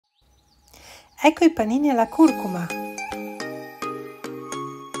Ecco i panini alla curcuma.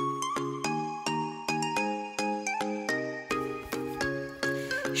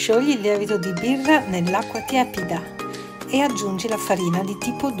 Sciogli il lievito di birra nell'acqua tiepida e aggiungi la farina di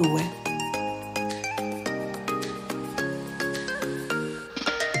tipo 2.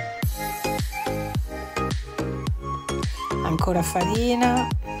 Ancora farina,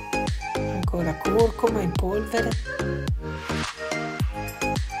 ancora curcuma in polvere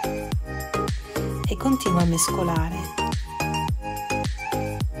e continua a mescolare.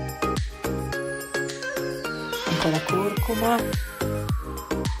 Ancora curcuma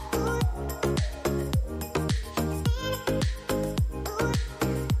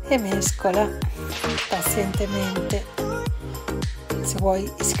e mescola pazientemente. Se vuoi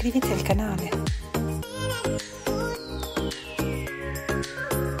iscriviti al canale.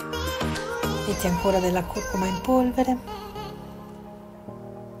 Metti ancora della curcuma in polvere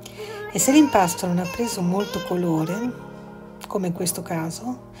e se l'impasto non ha preso molto colore, come in questo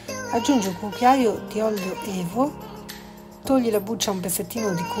caso, aggiungi un cucchiaio di olio evo, togli la buccia a un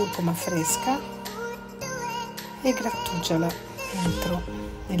pezzettino di curcuma fresca e grattugiala dentro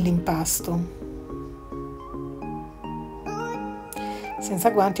nell'impasto. Senza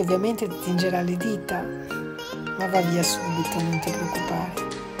guanti ovviamente ti tingerà le dita, ma va via subito, non ti preoccupare.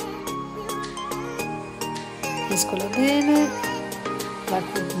 Mescola bene la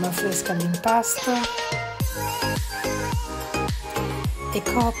curcuma fresca all'impasto e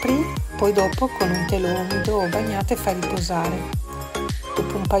copri, poi dopo con un telo umido o bagnato e fai riposare.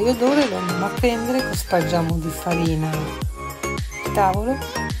 Dopo un paio d'ore lo andiamo a prendere, cospargiamo di farina il tavolo,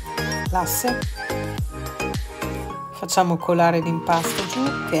 l'asse, facciamo colare l'impasto giù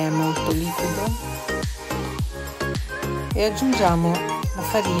che è molto liquido e aggiungiamo la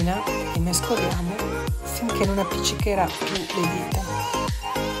farina e mescoliamo finché non appiccicherà più le dita.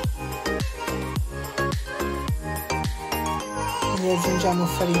 Quindi aggiungiamo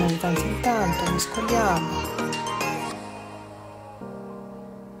farina di tanto in tanto, mescoliamo.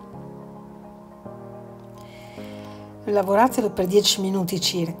 Lavoratelo per 10 minuti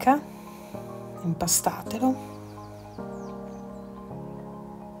circa, impastatelo.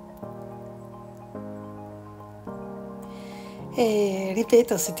 E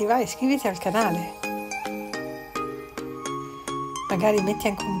ripeto, se ti va iscriviti al canale. Magari metti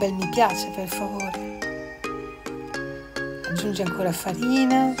anche un bel mi piace, per favore. Aggiungi ancora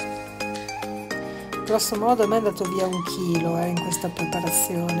farina. Grosso modo a me è andato via 1 chilo in questa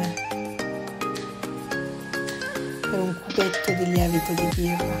preparazione. Per un cubetto di lievito di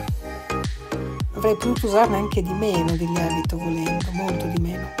birra. Avrei potuto usarne anche di meno di lievito volendo, molto di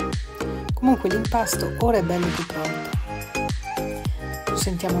meno. Comunque l'impasto ora è bello più pronto. Lo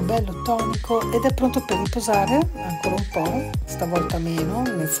sentiamo bello tonico ed è pronto per riposare ancora un po', stavolta meno,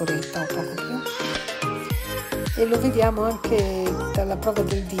 mezz'oretta o poco più. E lo vediamo anche dalla prova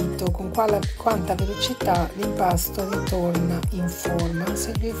del dito con quanta velocità l'impasto ritorna in forma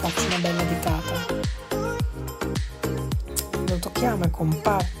se gli faccio una bella ditata. Lo tocchiamo, è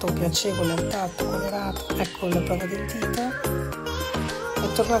compatto, piacevole al tatto, colorato. Ecco la prova del dito.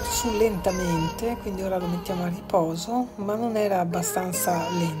 È tornato su lentamente, quindi ora lo mettiamo a riposo, ma non era abbastanza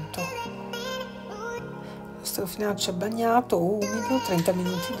lento. Lo strofinaccio è bagnato, umido, 30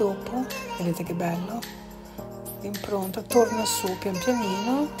 minuti dopo, vedete che bello, l'impronta torna su pian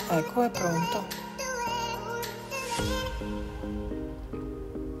pianino, ecco è pronto.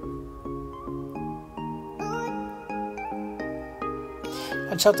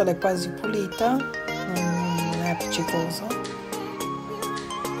 La ciotola è quasi pulita, non è appiccicoso.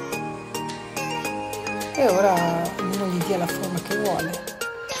 E ora ognuno gli dia la forma che vuole.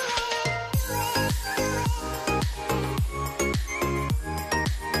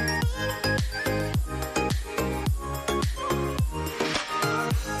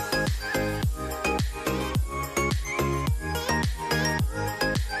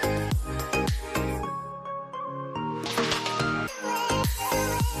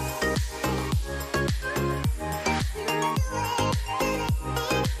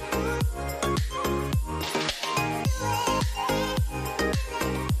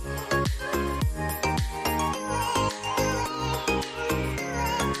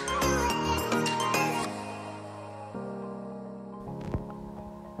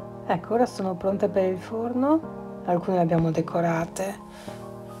 Ecco, ora sono pronte per il forno, alcune le abbiamo decorate.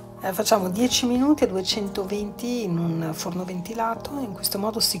 Facciamo 10 minuti a 220 in un forno ventilato, in questo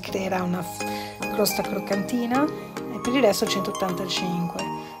modo si creerà una crosta croccantina e per il resto 185.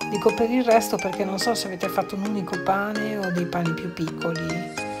 Dico per il resto perché non so se avete fatto un unico pane o dei pani più piccoli,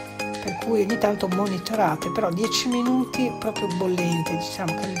 per cui ogni tanto monitorate, però 10 minuti proprio bollente,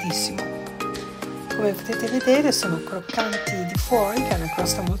 diciamo caldissimo. Come potete vedere sono croccanti di fuori, che è una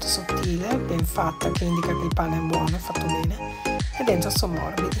crosta molto sottile, ben fatta, che indica che il pane è buono, è fatto bene, e dentro sono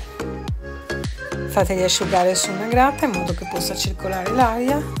morbidi. Fateli asciugare su una grata in modo che possa circolare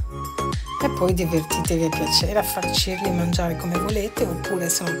l'aria e poi divertitevi a piacere a farcirli e mangiare come volete, oppure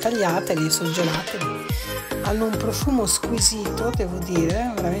sono tagliateli e surgelateli. Hanno un profumo squisito, devo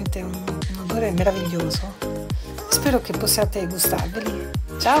dire, veramente un odore meraviglioso. Spero che possiate gustarveli.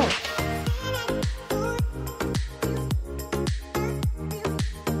 Ciao!